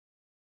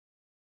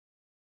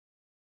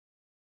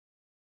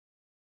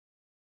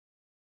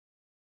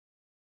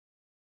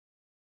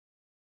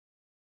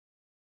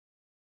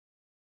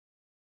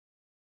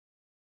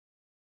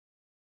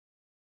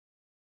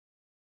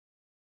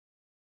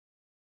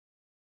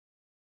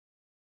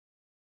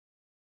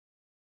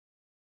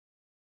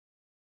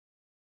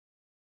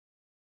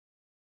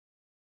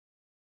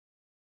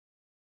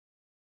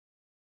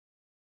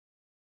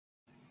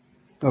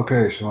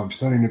Okay, so I'm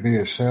studying to be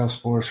a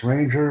Salesforce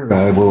Ranger.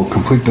 I will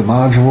complete the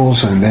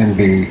modules and then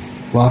be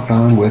locked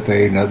on with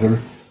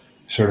another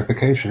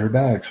certification or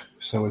badge.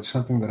 So it's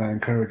something that I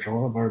encourage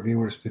all of our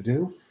viewers to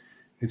do.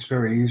 It's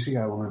very easy.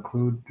 I will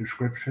include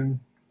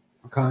description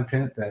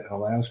content that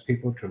allows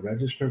people to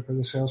register for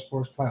the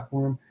Salesforce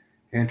platform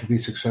and to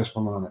be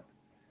successful on it.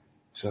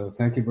 So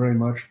thank you very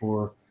much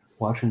for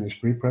watching this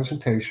brief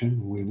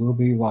presentation. We will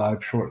be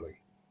live shortly.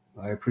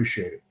 I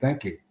appreciate it.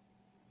 Thank you.